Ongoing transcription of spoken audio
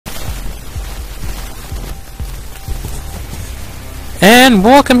And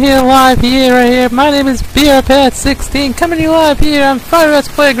welcome here live here right here. My name is BRPat16 coming to you live here on Fire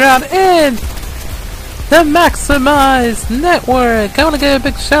West Playground and the Maximize Network. I want to give a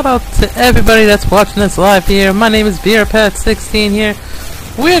big shout out to everybody that's watching us live here. My name is BRPat16 here.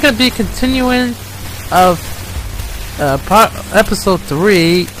 We're going to be continuing of episode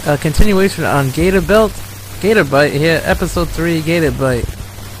 3, a continuation on Gator Bite here, episode 3, Gator Bite.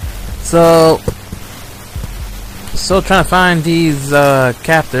 Still trying to find these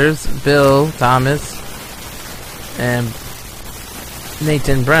captors, Bill, Thomas, and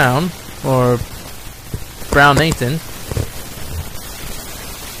Nathan Brown, or Brown Nathan.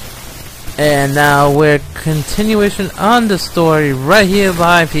 And now we're continuation on the story right here,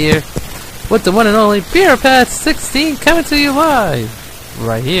 live here, with the one and only BRPat16 coming to you live.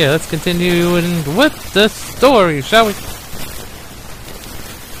 Right here, let's continue with the story, shall we?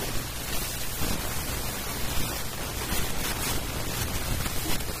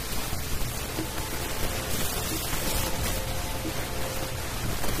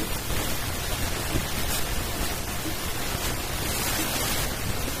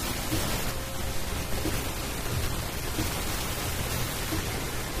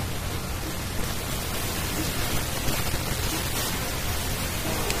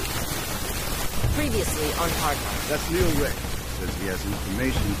 Previously on Hardline. That's Leo Ray. Says he has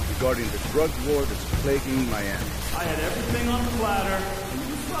information regarding the drug war that's plaguing Miami. I had everything on the platter, and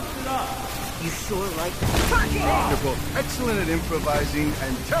you fucked it up. You sure like that? They're both excellent at improvising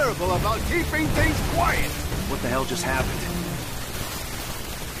and terrible about keeping things quiet. What the hell just happened?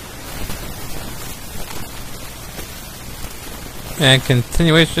 And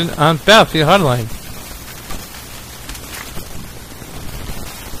continuation on Battlefield Hardline.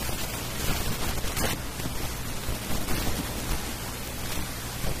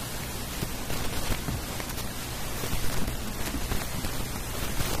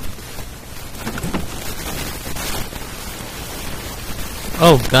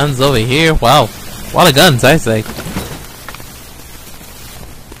 Oh, guns over here. Wow. A lot of guns, I say.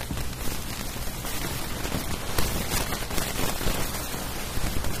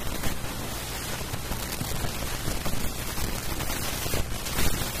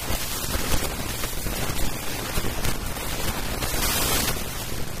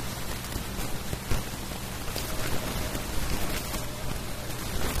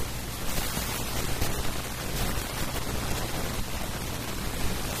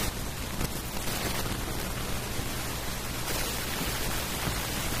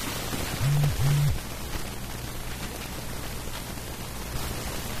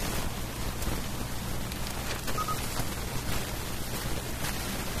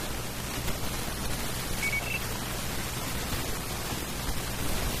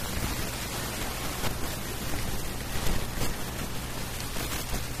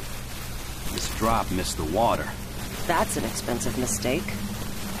 Drop missed the water. That's an expensive mistake.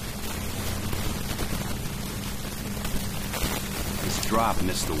 This drop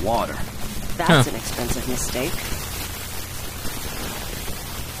missed the water. That's an expensive mistake.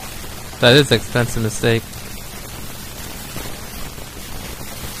 That is an expensive mistake.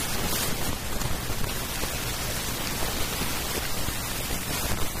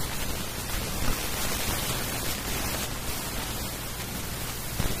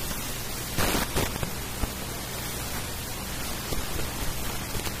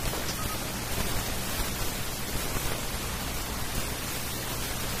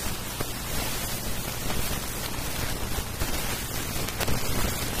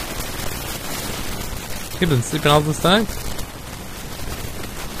 You've been sleeping all this time?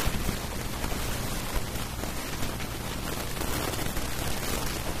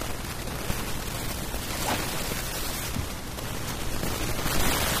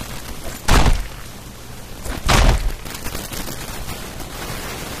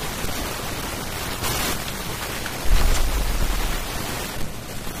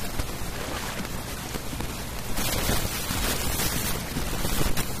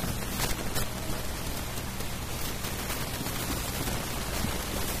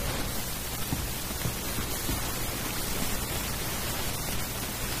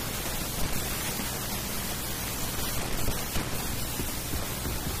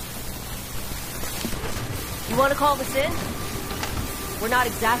 You want to call this in? We're not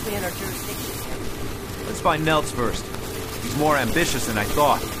exactly in our jurisdiction. Let's find Nelts first. He's more ambitious than I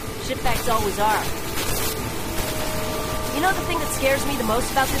thought. Shitbags always are. You know the thing that scares me the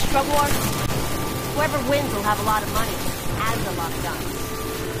most about this drug war? Whoever wins will have a lot of money and a lot of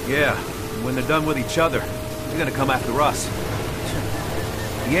guns. Yeah, and when they're done with each other, they're gonna come after us.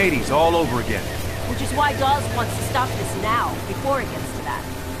 The 80s all over again. Which is why Dawes wants to stop this now, before it gets to that.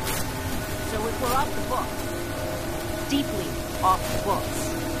 So if we're off the book, deeply off the books,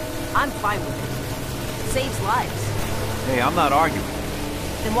 I'm fine with it. It saves lives. Hey, I'm not arguing.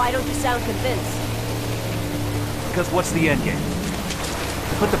 Then why don't you sound convinced? Because what's the end game?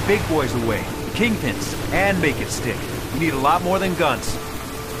 To put the big boys away, the kingpins, and make it stick. We need a lot more than guns.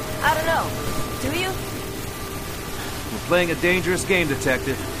 I don't know. Do you? We're playing a dangerous game,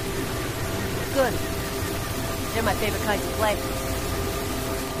 Detective. Good. They're my favorite kinds to play.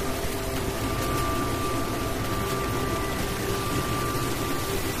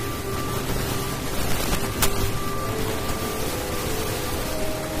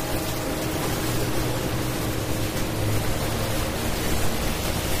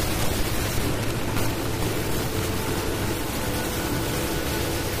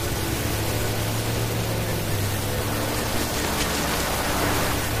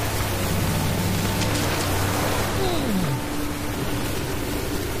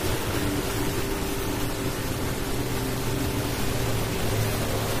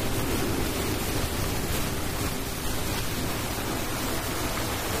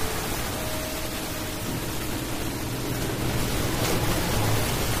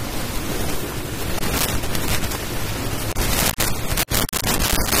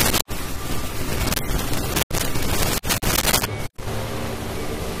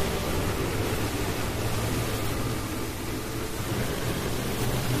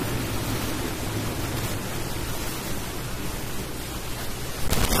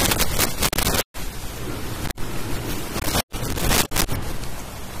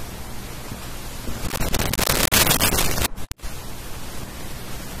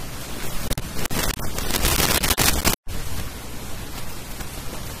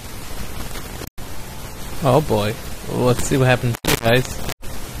 Oh boy. Well, let's see what happens here, guys.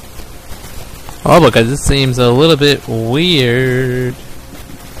 Oh boy, guys, this seems a little bit weird.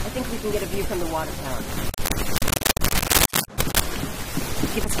 I think we can get a view from the water tower.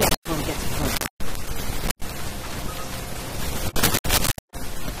 Keep us down before we get too close.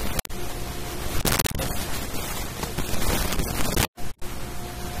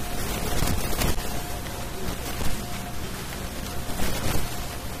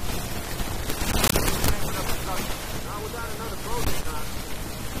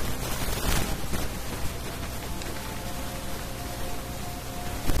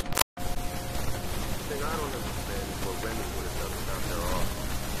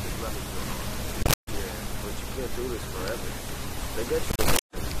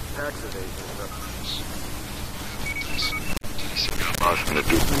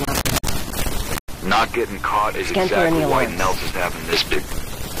 Not getting caught is exactly why Nelson's having this big...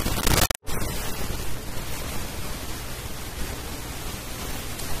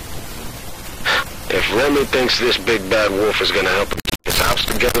 If Remy thinks this big bad wolf is gonna help him keep his house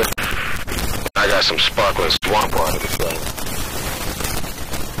together, I got some sparkling swamp water to play.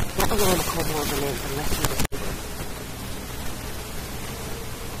 Not alone the cold war remains unless you receive it.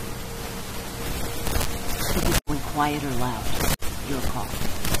 Should we go quiet or loud? Your call.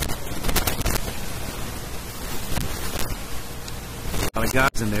 A lot of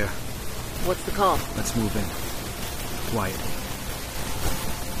guys in there. What's the call? Let's move in. Quietly.